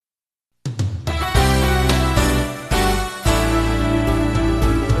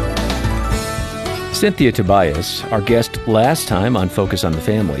Cynthia Tobias, our guest last time on Focus on the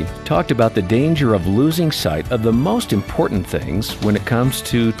Family, talked about the danger of losing sight of the most important things when it comes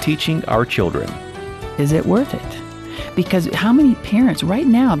to teaching our children. Is it worth it? Because how many parents right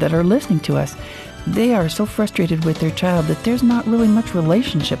now that are listening to us, they are so frustrated with their child that there's not really much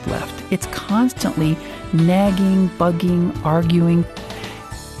relationship left. It's constantly nagging, bugging, arguing.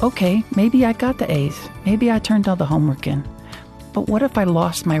 Okay, maybe I got the A's. Maybe I turned all the homework in. But what if I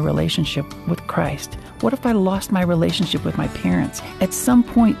lost my relationship with Christ? What if I lost my relationship with my parents? At some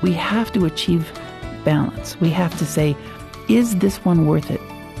point, we have to achieve balance. We have to say, is this one worth it?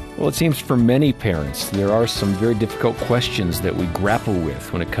 Well, it seems for many parents, there are some very difficult questions that we grapple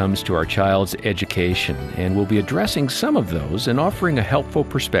with when it comes to our child's education, and we'll be addressing some of those and offering a helpful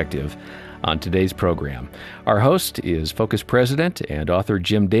perspective on today's program. Our host is Focus President and author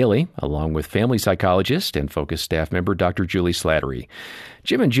Jim Daly, along with family psychologist and Focus staff member Dr. Julie Slattery.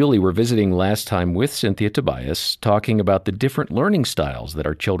 Jim and Julie were visiting last time with Cynthia Tobias, talking about the different learning styles that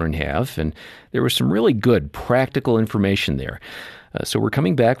our children have, and there was some really good practical information there. So we're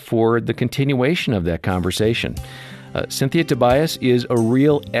coming back for the continuation of that conversation. Cynthia Tobias is a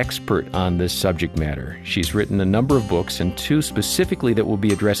real expert on this subject matter. She's written a number of books, and two specifically that we'll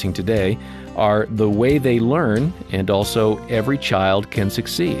be addressing today are The Way They Learn and also Every Child Can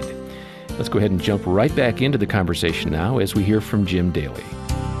Succeed. Let's go ahead and jump right back into the conversation now as we hear from Jim Daly.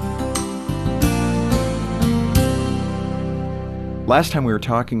 Last time we were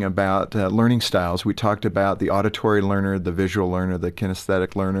talking about learning styles. We talked about the auditory learner, the visual learner, the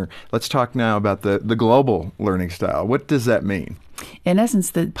kinesthetic learner. Let's talk now about the global learning style. What does that mean? In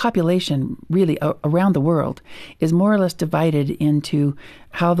essence, the population really around the world is more or less divided into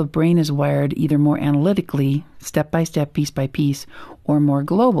how the brain is wired, either more analytically, step by step, piece by piece, or more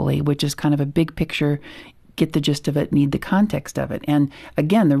globally, which is kind of a big picture, get the gist of it, need the context of it. And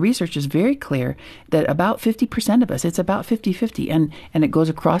again, the research is very clear that about 50% of us, it's about 50-50, and it goes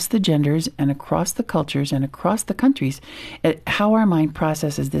across the genders and across the cultures and across the countries, how our mind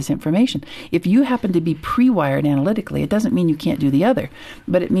processes this information. If you happen to be pre-wired analytically, it doesn't mean you can't do the other,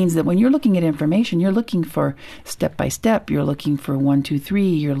 but it means that when you're looking at information, you're looking for step by step, you're looking for 1, 2, 3,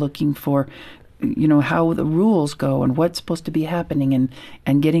 you're looking for how the rules go and what's supposed to be happening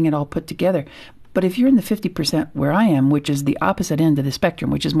and getting it all put together. But if you're in the 50% where I am, which is the opposite end of the spectrum,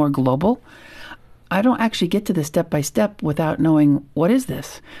 which is more global, I don't actually get to the step-by-step without knowing, what is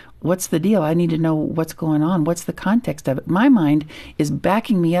this? What's the deal? I need to know what's going on. What's the context of it? My mind is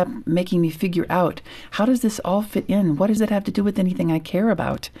backing me up, making me figure out, how does this all fit in? What does it have to do with anything I care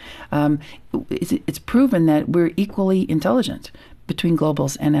about? It's proven that we're equally intelligent between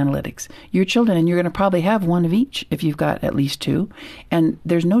globals and analytics. Your children, and you're going to probably have one of each if you've got at least two, and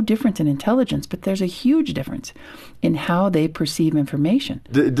there's no difference in intelligence, but there's a huge difference in how they perceive information.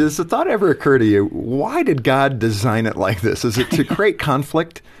 Does the thought ever occur to you, why did God design it like this? Is it to create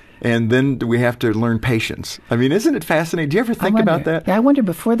conflict? And then we have to learn patience. I mean, isn't it fascinating? Do you ever think about that? Yeah, I wonder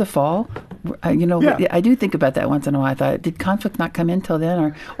before the fall, I do think about that once in a while. I thought, did conflict not come in till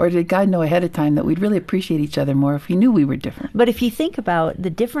then? Or did God know ahead of time that we'd really appreciate each other more if he knew we were different? But if you think about the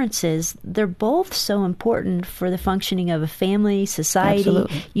differences, they're both so important for the functioning of a family, society.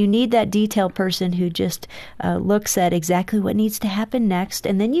 Absolutely. You need that detail person who just looks at exactly what needs to happen next.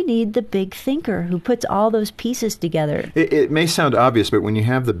 And then you need the big thinker who puts all those pieces together. It may sound obvious, but when you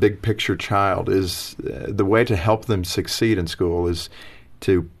have the big picture child, is the way to help them succeed in school is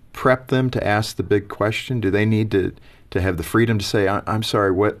to prep them to ask the big question. Do they need to have the freedom to say, I'm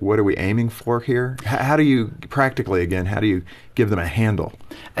sorry, what are we aiming for here? How do you, practically again, how do you give them a handle?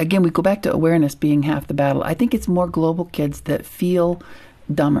 Again, we go back to awareness being half the battle. I think it's more global kids that feel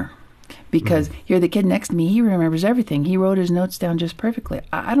dumber. Because here, the kid next to me, he remembers everything. He wrote his notes down just perfectly.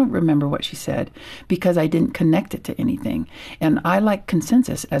 I don't remember what she said because I didn't connect it to anything. And I like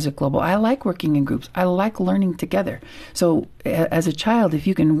consensus as a global. I like working in groups. I like learning together. So as a child, if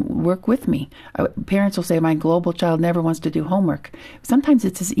you can work with me, parents will say, my global child never wants to do homework. Sometimes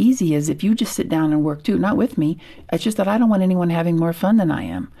it's as easy as if you just sit down and work too, not with me. It's just that I don't want anyone having more fun than I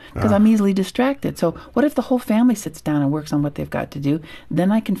am because I'm easily distracted. So what if the whole family sits down and works on what they've got to do? Then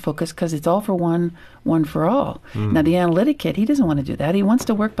I can focus because it's all for one for all. Now, the analytic kid, he doesn't want to do that. He wants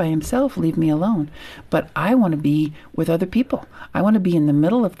to work by himself, leave me alone. But I want to be with other people. I want to be in the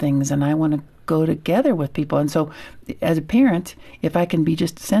middle of things, and I want to go together with people. And so as a parent, if I can be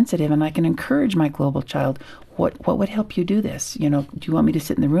just sensitive and I can encourage my global child, what would help you do this? Do you want me to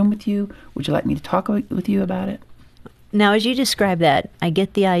sit in the room with you? Would you like me to talk with you about it? Now, as you describe that, I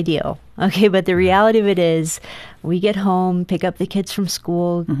get the ideal. Okay, but the reality of it is we get home, pick up the kids from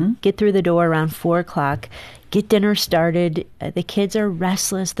school, get through the door around 4 o'clock, get dinner started. The kids are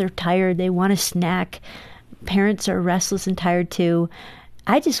restless. They're tired. They want a snack. Parents are restless and tired too.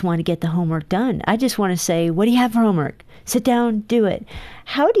 I just want to get the homework done. I just want to say, what do you have for homework? Sit down, do it.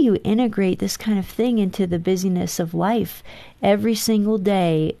 How do you integrate this kind of thing into the busyness of life every single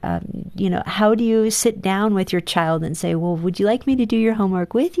day? How do you sit down with your child and say, well, would you like me to do your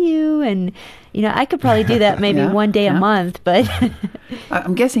homework with you? And, I could probably do that maybe one day a month, but...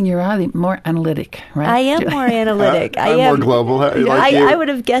 I'm guessing you're more analytic, right? I am more analytic. I'm more global. I would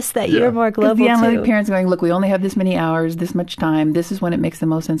have guessed that you're more global, the analytic too. parents going, look, we only have this many hours, this much time. This is when it makes the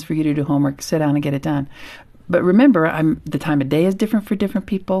most sense for you to do homework. Sit down and get it done. But remember, the time of day is different for different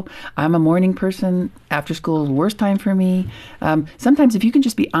people. I'm a morning person. After school is the worst time for me. Sometimes if you can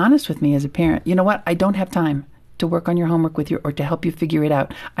just be honest with me as a parent, you know what? I don't have time to work on your homework with you or to help you figure it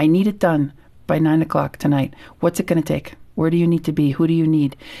out. I need it done by 9 o'clock tonight. What's it going to take? Where do you need to be? Who do you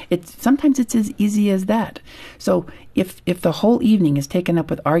need? Sometimes it's as easy as that. So if the whole evening is taken up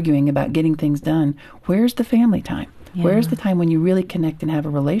with arguing about getting things done, where's the family time? Yeah. Where's the time when you really connect and have a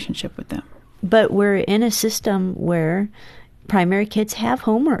relationship with them? But we're in a system where primary kids have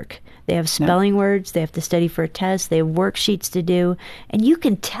homework. They have spelling words. They have to study for a test. They have worksheets to do. And you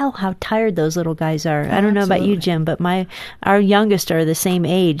can tell how tired those little guys are. I don't know about you, Jim, but our youngest are the same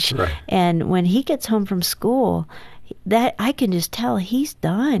age. Right. And when he gets home from school, that I can just tell he's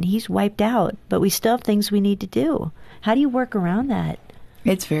done. He's wiped out. But we still have things we need to do. How do you work around that?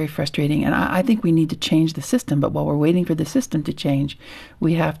 It's very frustrating, and I think we need to change the system. But while we're waiting for the system to change,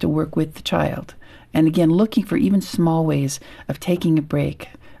 we have to work with the child. And again, looking for even small ways of taking a break,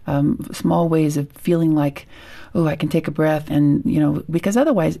 small ways of feeling like, oh, I can take a breath. And, because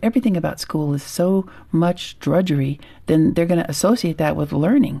otherwise everything about school is so much drudgery, then they're going to associate that with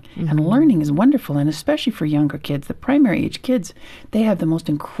learning. Mm-hmm. And learning is wonderful, and especially for younger kids, the primary age kids, they have the most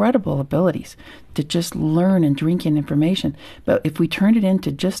incredible abilities to just learn and drink in information. But if we turn it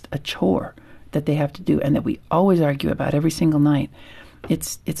into just a chore that they have to do and that we always argue about every single night,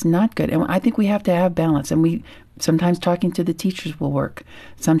 it's not good. And I think we have to have balance. And sometimes talking to the teachers will work.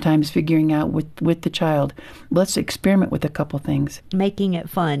 Sometimes figuring out with the child. Let's experiment with a couple things. Making it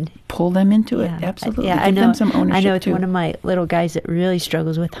fun. Pull them into it. Absolutely. Yeah, Give them some ownership, I know it's too. one of my little guys that really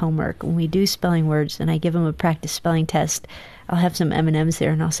struggles with homework. When we do spelling words and I give him a practice spelling test, I'll have some M&Ms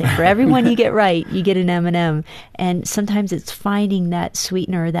there, and I'll say, for every one you get right, you get an M&M. And sometimes it's finding that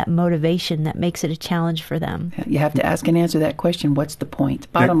sweetener, that motivation that makes it a challenge for them. You have to ask and answer that question. What's the point?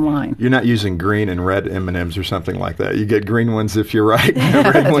 Bottom line. You're not using green and red M&Ms or something like that. You get green ones if you're right,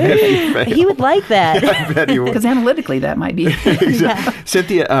 and red one if you fail. He would like that. Yeah, I bet he would. Because analytically, that might be. Exactly. Yeah.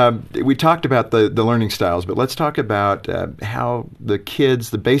 Cynthia, we talked about the learning styles, but let's talk about how the kids,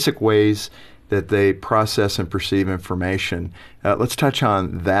 the basic ways that they process and perceive information. Let's touch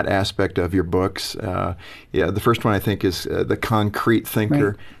on that aspect of your books. The first one I think is the concrete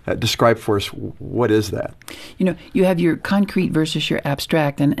thinker. Right. Describe for us, what is that? You have your concrete versus your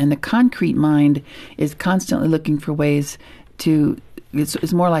abstract, and the concrete mind is constantly looking for ways to.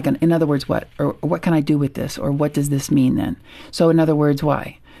 It's more like in other words, what? Or what can I do with this? Or what does this mean then? So in other words,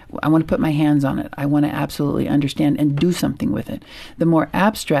 why? I want to put my hands on it. I want to absolutely understand and do something with it. The more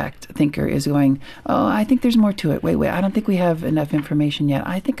abstract thinker is going, oh, I think there's more to it. Wait, I don't think we have enough information yet.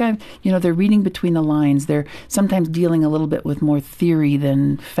 I think they're reading between the lines. They're sometimes dealing a little bit with more theory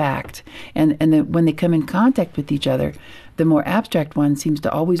than fact. And when they come in contact with each other, the more abstract one seems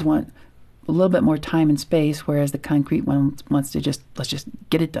to always want a little bit more time and space, whereas the concrete one wants to let's just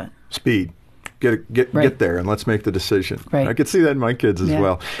get it done. Speed. Get there and let's make the decision. Right. I could see that in my kids as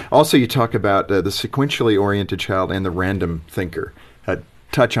well. Also, you talk about the sequentially oriented child and the random thinker.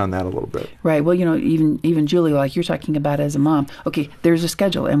 Touch on that a little bit. Right. Well, even Julie, like you're talking about as a mom, okay, there's a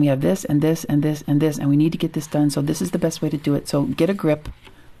schedule and we have this and this and this and this and we need to get this done. So this is the best way to do it. So get a grip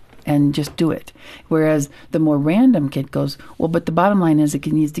and just do it. Whereas the more random kid goes, well, but the bottom line is it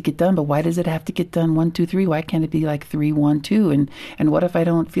needs to get done, but why does it have to get done 1, 2, 3? Why can't it be like 3, 1, 2? And what if I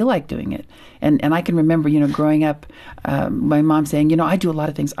don't feel like doing it? And I can remember, growing up, my mom saying, I do a lot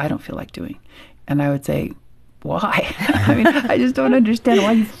of things I don't feel like doing. And I would say, why? I just don't understand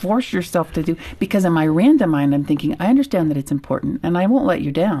why you force yourself to do. Because in my random mind, I'm thinking, I understand that it's important and I won't let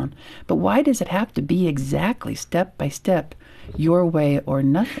you down. But why does it have to be exactly step by step your way or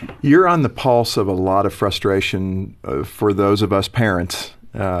nothing? You're on the pulse of a lot of frustration for those of us parents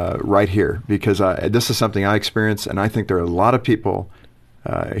right here, because this is something I experience, and I think there are a lot of people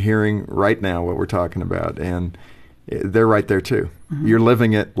hearing right now what we're talking about. And they're right there too. You're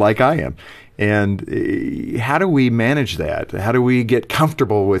living it like I am. And how do we manage that? How do we get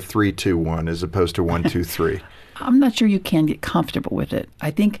comfortable with 3, 2, 1 as opposed to 1, 2, 3? I'm not sure you can get comfortable with it.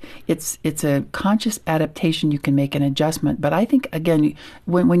 I think it's a conscious adaptation. You can make an adjustment. But I think, again,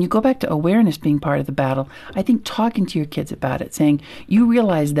 when you go back to awareness being part of the battle, I think talking to your kids about it, saying, you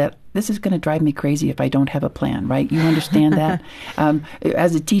realize that this is going to drive me crazy if I don't have a plan, right? You understand that?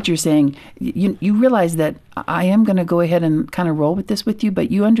 As a teacher saying, you realize that I am going to go ahead and kind of roll with this with you,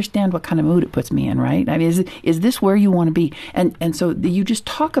 but you understand what kind of mood it puts me in, right? I mean, is this where you want to be? And so you just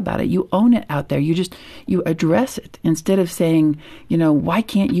talk about it. You own it out there. You address it. Instead of saying, why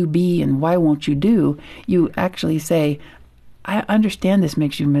can't you be and why won't you do? You actually say, I understand this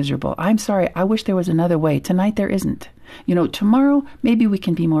makes you miserable. I'm sorry. I wish there was another way. Tonight there isn't. Tomorrow maybe we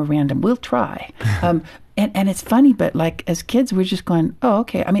can be more random. We'll try. And it's funny, but like as kids, we're just going, oh,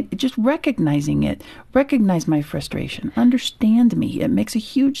 okay. I mean, just recognizing it, recognize my frustration, understand me. It makes a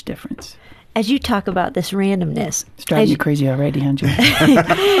huge difference. As you talk about this randomness, it's driving you crazy already, Andrew.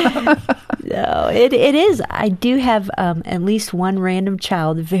 No, it is. I do have at least one random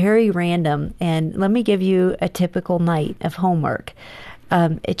child, very random. And let me give you a typical night of homework.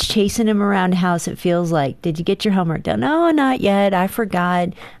 It's chasing him around the house. It feels like, did you get your homework done? No, not yet. I forgot.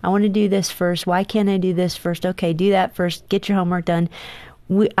 I want to do this first. Why can't I do this first? Okay, do that first. Get your homework done.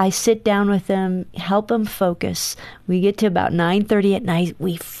 I sit down with him, help him focus. We get to about 9:30 at night.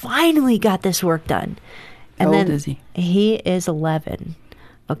 We finally got this work done. And How old is he? He is 11.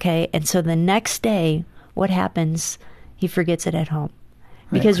 Okay, and so the next day, what happens? He forgets it at home.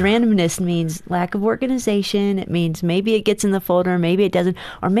 Because randomness means lack of organization. It means maybe it gets in the folder, maybe it doesn't,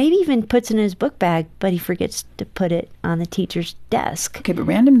 or maybe even puts it in his book bag, but he forgets to put it on the teacher's desk. Okay, but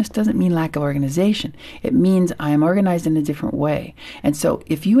randomness doesn't mean lack of organization. It means I am organized in a different way. And so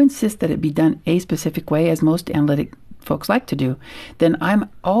if you insist that it be done a specific way, as most analytic folks like to do, then I'm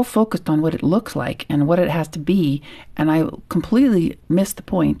all focused on what it looks like and what it has to be, and I completely miss the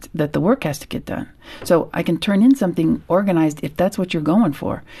point that the work has to get done. So I can turn in something organized if that's what you're going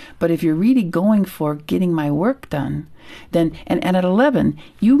for. But if you're really going for getting my work done, then, and at 11,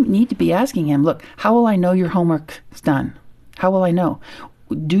 you need to be asking him, look, how will I know your homework's done? How will I know?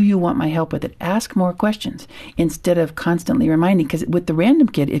 Do you want my help with it? Ask more questions instead of constantly reminding. Because with the random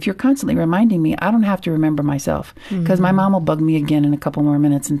kid, if you're constantly reminding me, I don't have to remember myself. Because my mom will bug me again in a couple more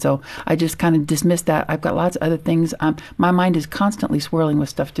minutes. And so I just kind of dismiss that. I've got lots of other things. My mind is constantly swirling with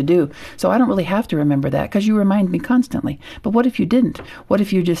stuff to do. So I don't really have to remember that because you remind me constantly. But what if you didn't? What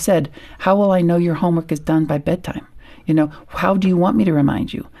if you just said, how will I know your homework is done by bedtime? How do you want me to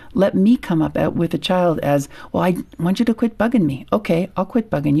remind you? Let me come up with a child as, well, I want you to quit bugging me. Okay, I'll quit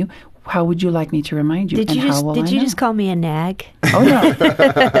bugging you. How would you like me to remind you? Did you just call me a nag? Oh,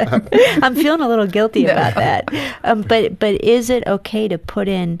 no. I'm feeling a little guilty about that. But is it okay to put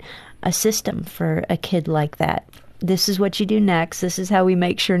in a system for a kid like that? This is what you do next. This is how we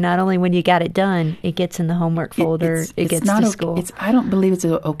make sure not only when you got it done, it gets in the homework folder, it gets to school. I don't believe it's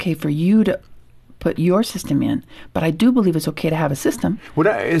okay for you to put your system in, but I do believe it's okay to have a system.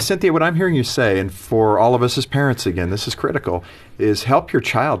 Cynthia, what I'm hearing you say, and for all of us as parents, again, this is critical, is help your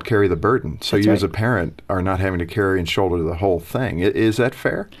child carry the burden so That's you right. as a parent are not having to carry and shoulder the whole thing. Is that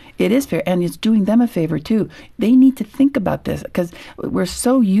fair? It is fair, and it's doing them a favor, too. They need to think about this, because we're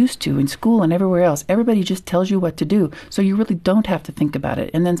so used to, in school and everywhere else, everybody just tells you what to do, so you really don't have to think about it.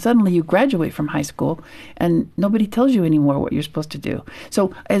 And then suddenly you graduate from high school, and nobody tells you anymore what you're supposed to do.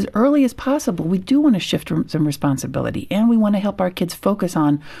 So as early as possible, we do want to shift some responsibility, and we want to help our kids focus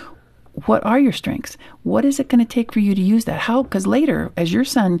on what are your strengths? What is it going to take for you to use that? How? Because later, as your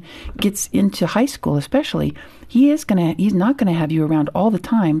son gets into high school especially, he's not going to have you around all the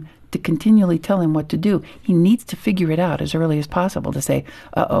time to continually tell him what to do. He needs to figure it out as early as possible to say,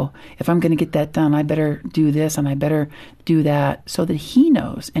 if I'm going to get that done, I better do this and I better do that, so that he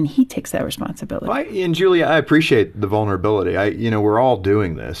knows and he takes that responsibility. Well, and Julia, I appreciate the vulnerability. We're all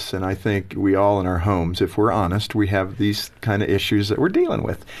doing this, and I think we all in our homes, if we're honest, we have these kind of issues that we're dealing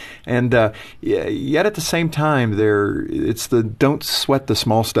with. And yet at the same time, it's the don't sweat the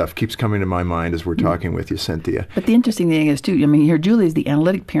small stuff keeps coming to my mind as we're talking with you, Cynthia. But the interesting thing is, too, here Julie's the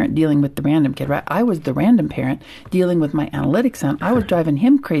analytic parent dealing with the random kid, right? I was the random parent dealing with my analytic son. I was driving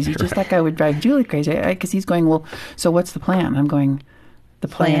him crazy, just like I would drive Julie crazy, because he's going, well, so what's the plan? I'm going, the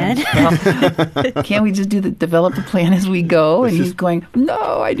plan? Well, can't we just develop the plan as we go? And he's going,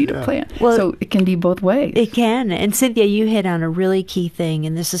 no, I need a plan. Well, so it can be both ways. It can. And Cynthia, you hit on a really key thing,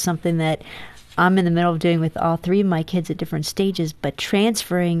 and this is something that I'm in the middle of doing with all three of my kids at different stages, but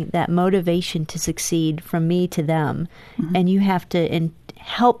transferring that motivation to succeed from me to them. Mm-hmm. And you have to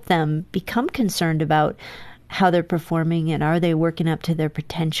help them become concerned about how they're performing and are they working up to their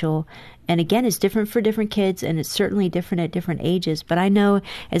potential. And again, it's different for different kids, and it's certainly different at different ages. But I know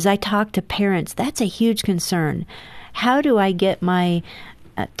as I talk to parents, that's a huge concern. How do I get my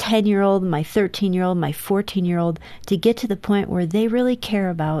 10-year-old, my 13-year-old, my 14-year-old to get to the point where they really care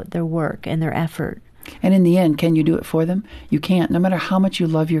about their work and their effort? And in the end, can you do it for them? You can't. No matter how much you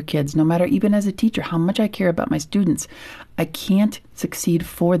love your kids, no matter even as a teacher, how much I care about my students, I can't succeed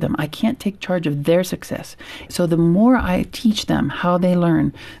for them. I can't take charge of their success. So the more I teach them how they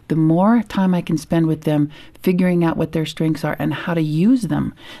learn, the more time I can spend with them figuring out what their strengths are and how to use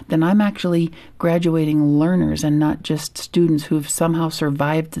them, then I'm actually graduating learners and not just students who've somehow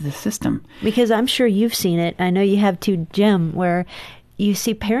survived the system. Because I'm sure you've seen it. I know you have too, Jim, where you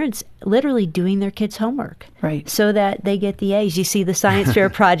see parents literally doing their kids' homework, right, so that they get the A's. You see the science fair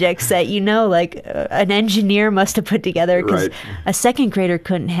projects that like an engineer must have put together because a second grader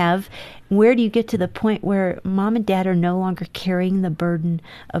couldn't have. Where do you get to the point where mom and dad are no longer carrying the burden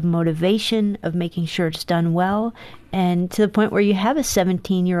of motivation, of making sure it's done well, and to the point where you have a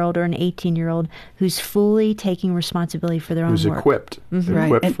 17-year-old or an 18-year-old who's fully taking responsibility for their own work. Equipped.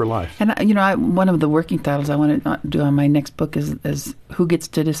 Equipped for life. And one of the working titles I want to do on my next book is Who Gets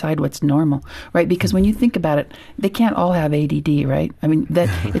to Decide What's Normal, right? Because when you think about it, they can't all have ADD, right? I mean,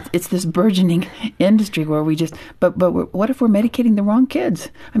 it's this burgeoning industry where we just, but what if we're medicating the wrong kids?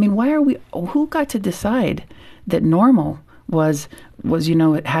 I mean, who got to decide that normal was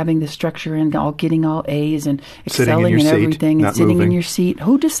having the structure and getting all A's and excelling in everything and sitting in your seat?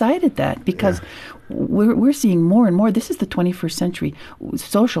 Who decided that? Because we're seeing more and more. This is the 21st century.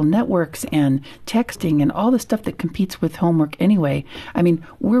 Social networks and texting and all the stuff that competes with homework anyway. I mean,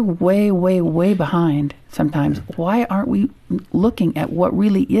 we're way, way, way behind sometimes. Why aren't we looking at what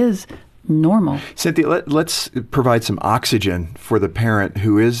really is normal? Cynthia, let's provide some oxygen for the parent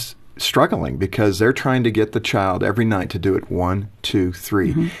who is struggling because they're trying to get the child every night to do it 1, 2, 3.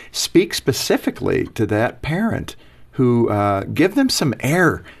 Mm-hmm. Speak specifically to that parent who give them some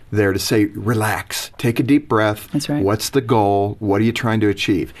air there to say, relax, take a deep breath. That's right. What's the goal? What are you trying to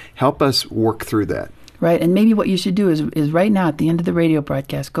achieve? Help us work through that. Right, and maybe what you should do is right now at the end of the radio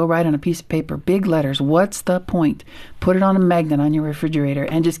broadcast, go write on a piece of paper, big letters, what's the point? Put it on a magnet on your refrigerator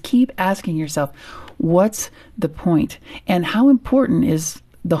and just keep asking yourself, what's the point? And how important is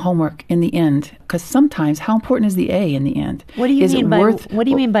the homework in the end? Because sometimes, how important is the A in the end? What do you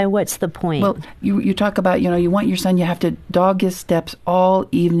mean by what's the point? Well, you talk about, you want your son, you have to dog his steps all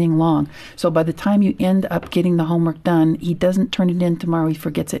evening long. So by the time you end up getting the homework done, he doesn't turn it in tomorrow, he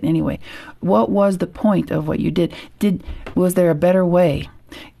forgets it anyway. What was the point of what you did? Was there a better way?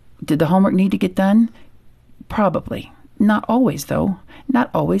 Did the homework need to get done? Probably. Not always, though.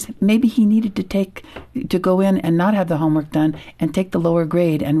 Not always. Maybe he needed to go in and not have the homework done and take the lower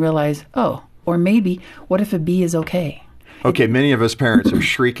grade and realize, or maybe, what if a B is okay? Okay, many of us parents are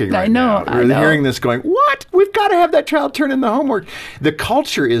shrieking right now. I know. Hearing this going, what? We've got to have that child turn in the homework. The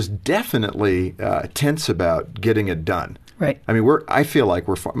culture is definitely tense about getting it done. Right. I mean, I feel like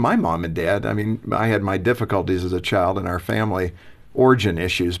my mom and dad, I mean, I had my difficulties as a child in our family origin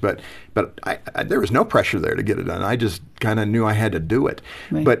issues, but there was no pressure there to get it done. I just kind of knew I had to do it.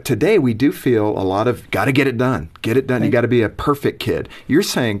 Right. But today we do feel a lot of got to get it done. Get it done. Right. You got to be a perfect kid. You're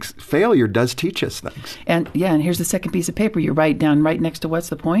saying failure does teach us things. And here's the second piece of paper. You write down right next to what's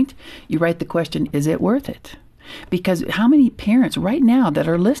the point. You write the question, is it worth it? Because how many parents right now that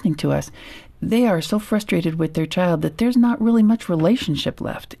are listening to us, they are so frustrated with their child that there's not really much relationship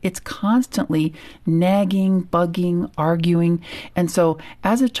left. It's constantly nagging, bugging, arguing. And so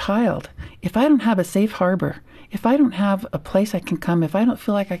as a child, if I don't have a safe harbor, if I don't have a place I can come, if I don't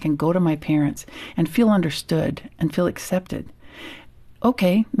feel like I can go to my parents and feel understood and feel accepted,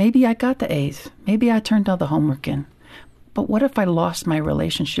 okay, maybe I got the A's. Maybe I turned all the homework in. But what if I lost my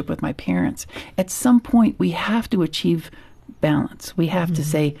relationship with my parents? At some point, we have to achieve balance. We have to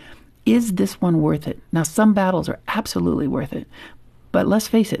say, is this one worth it? Now, some battles are absolutely worth it. But let's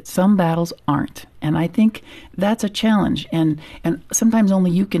face it, some battles aren't. And I think that's a challenge. And sometimes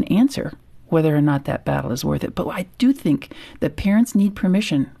only you can answer whether or not that battle is worth it. But I do think that parents need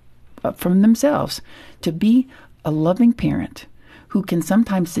permission from themselves to be a loving parent who can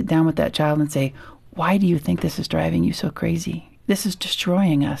sometimes sit down with that child and say, why do you think this is driving you so crazy? This is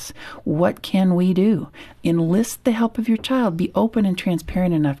destroying us. What can we do? Enlist the help of your child. Be open and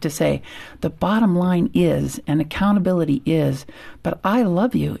transparent enough to say, the bottom line is, and accountability is, but I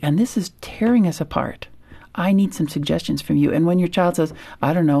love you, and this is tearing us apart. I need some suggestions from you. And when your child says,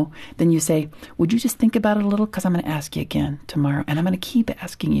 I don't know, then you say, would you just think about it a little? Because I'm going to ask you again tomorrow, and I'm going to keep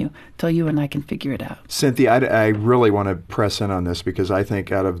asking you till you and I can figure it out. Cynthia, I really want to press in on this because I think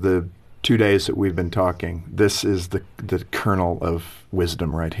out of the 2 days that we've been talking, this is the kernel of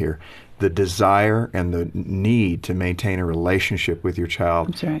wisdom right here. The desire and the need to maintain a relationship with your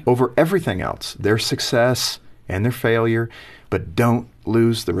child over everything else, their success and their failure, but don't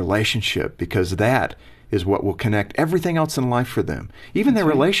lose the relationship, because that is what will connect everything else in life for them, even their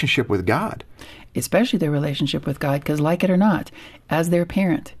relationship with God. Especially their relationship with God, because like it or not, as their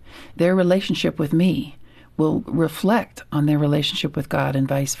parent, their relationship with me will reflect on their relationship with God and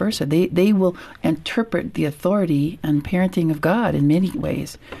vice versa. They will interpret the authority and parenting of God in many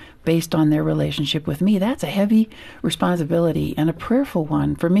ways based on their relationship with me. That's a heavy responsibility and a prayerful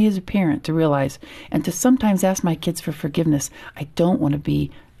one for me as a parent to realize and to sometimes ask my kids for forgiveness. I don't want to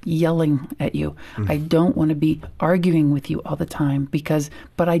be yelling at you. I don't want to be arguing with you all the time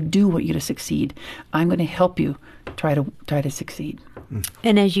but I do want you to succeed. I'm going to help you try to succeed.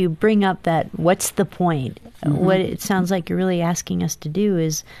 And as you bring up that, what's the point? What it sounds like you're really asking us to do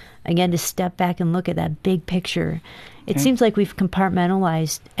is, again, to step back and look at that big picture. It seems like we've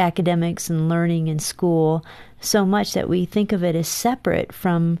compartmentalized academics and learning in school so much that we think of it as separate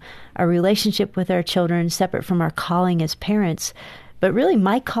from our relationship with our children, separate from our calling as parents. But really,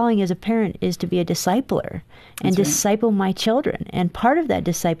 my calling as a parent is to be a discipler and disciple my children. And part of that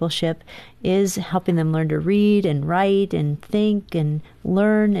discipleship is helping them learn to read and write and think and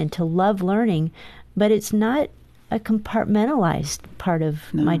learn and to love learning. But it's not a compartmentalized part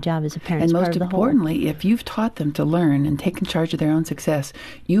of my job as a parent. And most importantly, if you've taught them to learn and taken charge of their own success,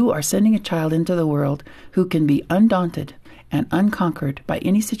 you are sending a child into the world who can be undaunted and unconquered by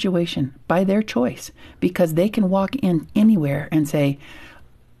any situation, by their choice, because they can walk in anywhere and say,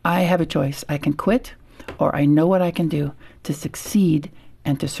 I have a choice. I can quit, or I know what I can do to succeed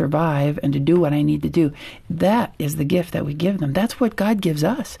and to survive and to do what I need to do. That is the gift that we give them. That's what God gives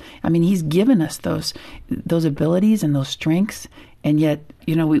us. I mean, He's given us those abilities and those strengths, and yet,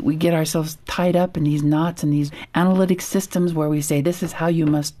 we get ourselves tied up in these knots and these analytic systems where we say, this is how you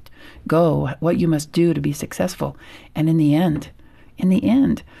must go, what you must do to be successful. And in the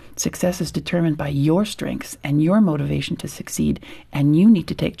end, success is determined by your strengths and your motivation to succeed, and you need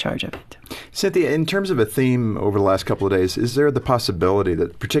to take charge of it. Cynthia, in terms of a theme over the last couple of days, is there the possibility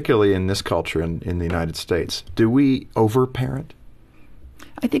that, particularly in this culture in the United States, do we over-parent?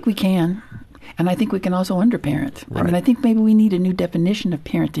 I think we can. And I think we can also underparent. Right. I mean, I think maybe we need a new definition of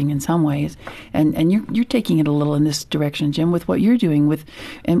parenting in some ways. And you're taking it a little in this direction, Jim, with what you're doing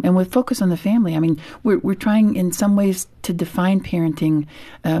and with focus on the family. I mean, we're trying in some ways to define parenting,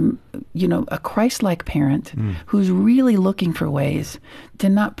 a Christ-like parent who's really looking for ways to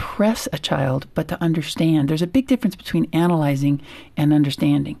not press a child, but to understand. There's a big difference between analyzing and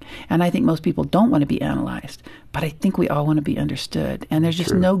understanding. And I think most people don't want to be analyzed, but I think we all want to be understood. And there's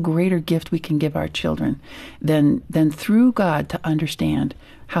just no greater gift we can give our children than through God to understand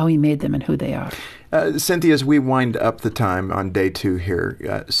how He made them and who they are. Cynthia, as we wind up the time on day 2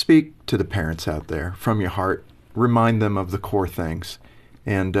 here, speak to the parents out there from your heart. Remind them of the core things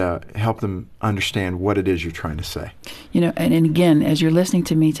and help them understand what it is you're trying to say. And again, as you're listening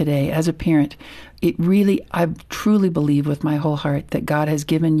to me today, as a parent, I truly believe with my whole heart that God has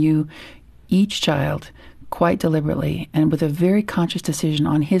given you each child quite deliberately and with a very conscious decision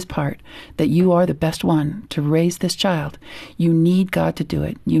on His part that you are the best one to raise this child. You need God to do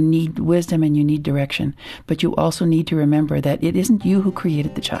it. You need wisdom and you need direction. But you also need to remember that it isn't you who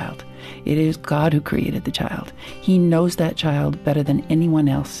created the child. It is God who created the child. He knows that child better than anyone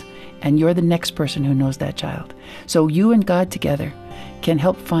else. And you're the next person who knows that child. So you and God together can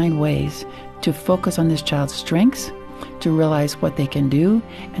help find ways to focus on this child's strengths, to realize what they can do,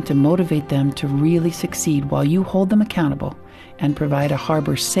 and to motivate them to really succeed while you hold them accountable and provide a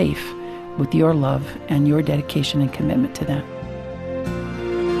harbor safe with your love and your dedication and commitment to them.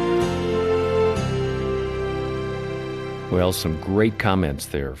 Well, some great comments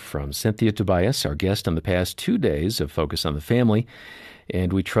there from Cynthia Tobias, our guest on the past 2 days of Focus on the Family,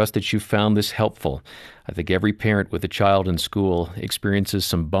 and we trust that you found this helpful. I think every parent with a child in school experiences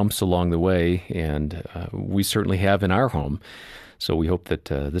some bumps along the way, and we certainly have in our home. So we hope that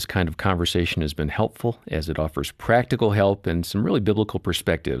this kind of conversation has been helpful as it offers practical help and some really biblical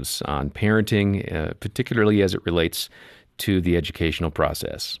perspectives on parenting, particularly as it relates to the educational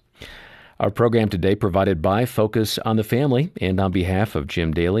process. Our program today provided by Focus on the Family, and on behalf of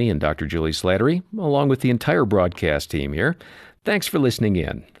Jim Daly and Dr. Julie Slattery, along with the entire broadcast team here, thanks for listening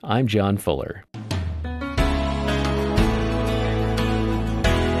in. I'm John Fuller.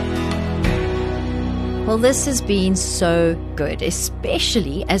 Well, this has been so good,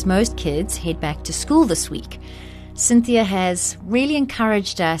 especially as most kids head back to school this week. Cynthia has really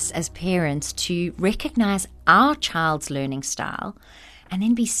encouraged us as parents to recognize our child's learning style and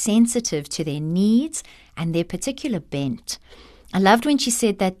then be sensitive to their needs and their particular bent. I loved when she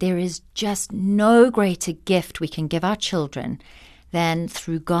said that there is just no greater gift we can give our children than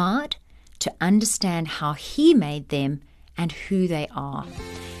through God to understand how He made them and who they are.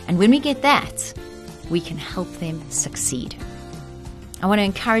 And when we get that, we can help them succeed. I want to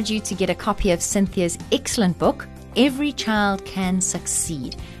encourage you to get a copy of Cynthia's excellent book, Every Child Can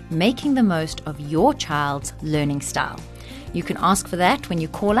Succeed, Making the Most of Your Child's Learning Style. You can ask for that when you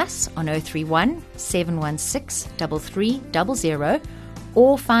call us on 031 716 3300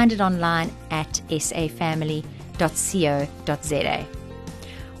 or find it online at safamily.co.za.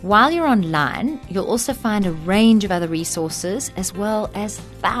 While you're online, you'll also find a range of other resources as well as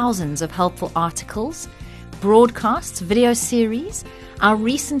thousands of helpful articles, broadcasts, video series, our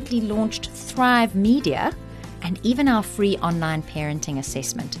recently launched Thrive Media, and even our free online parenting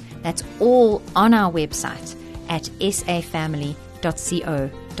assessment. That's all on our website at safamily.co.za.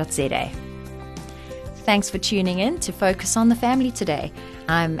 Thanks for tuning in to Focus on the Family today.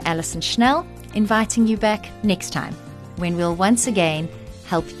 I'm Alison Schnell, inviting you back next time when we'll once again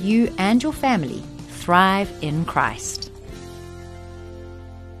help you and your family thrive in Christ.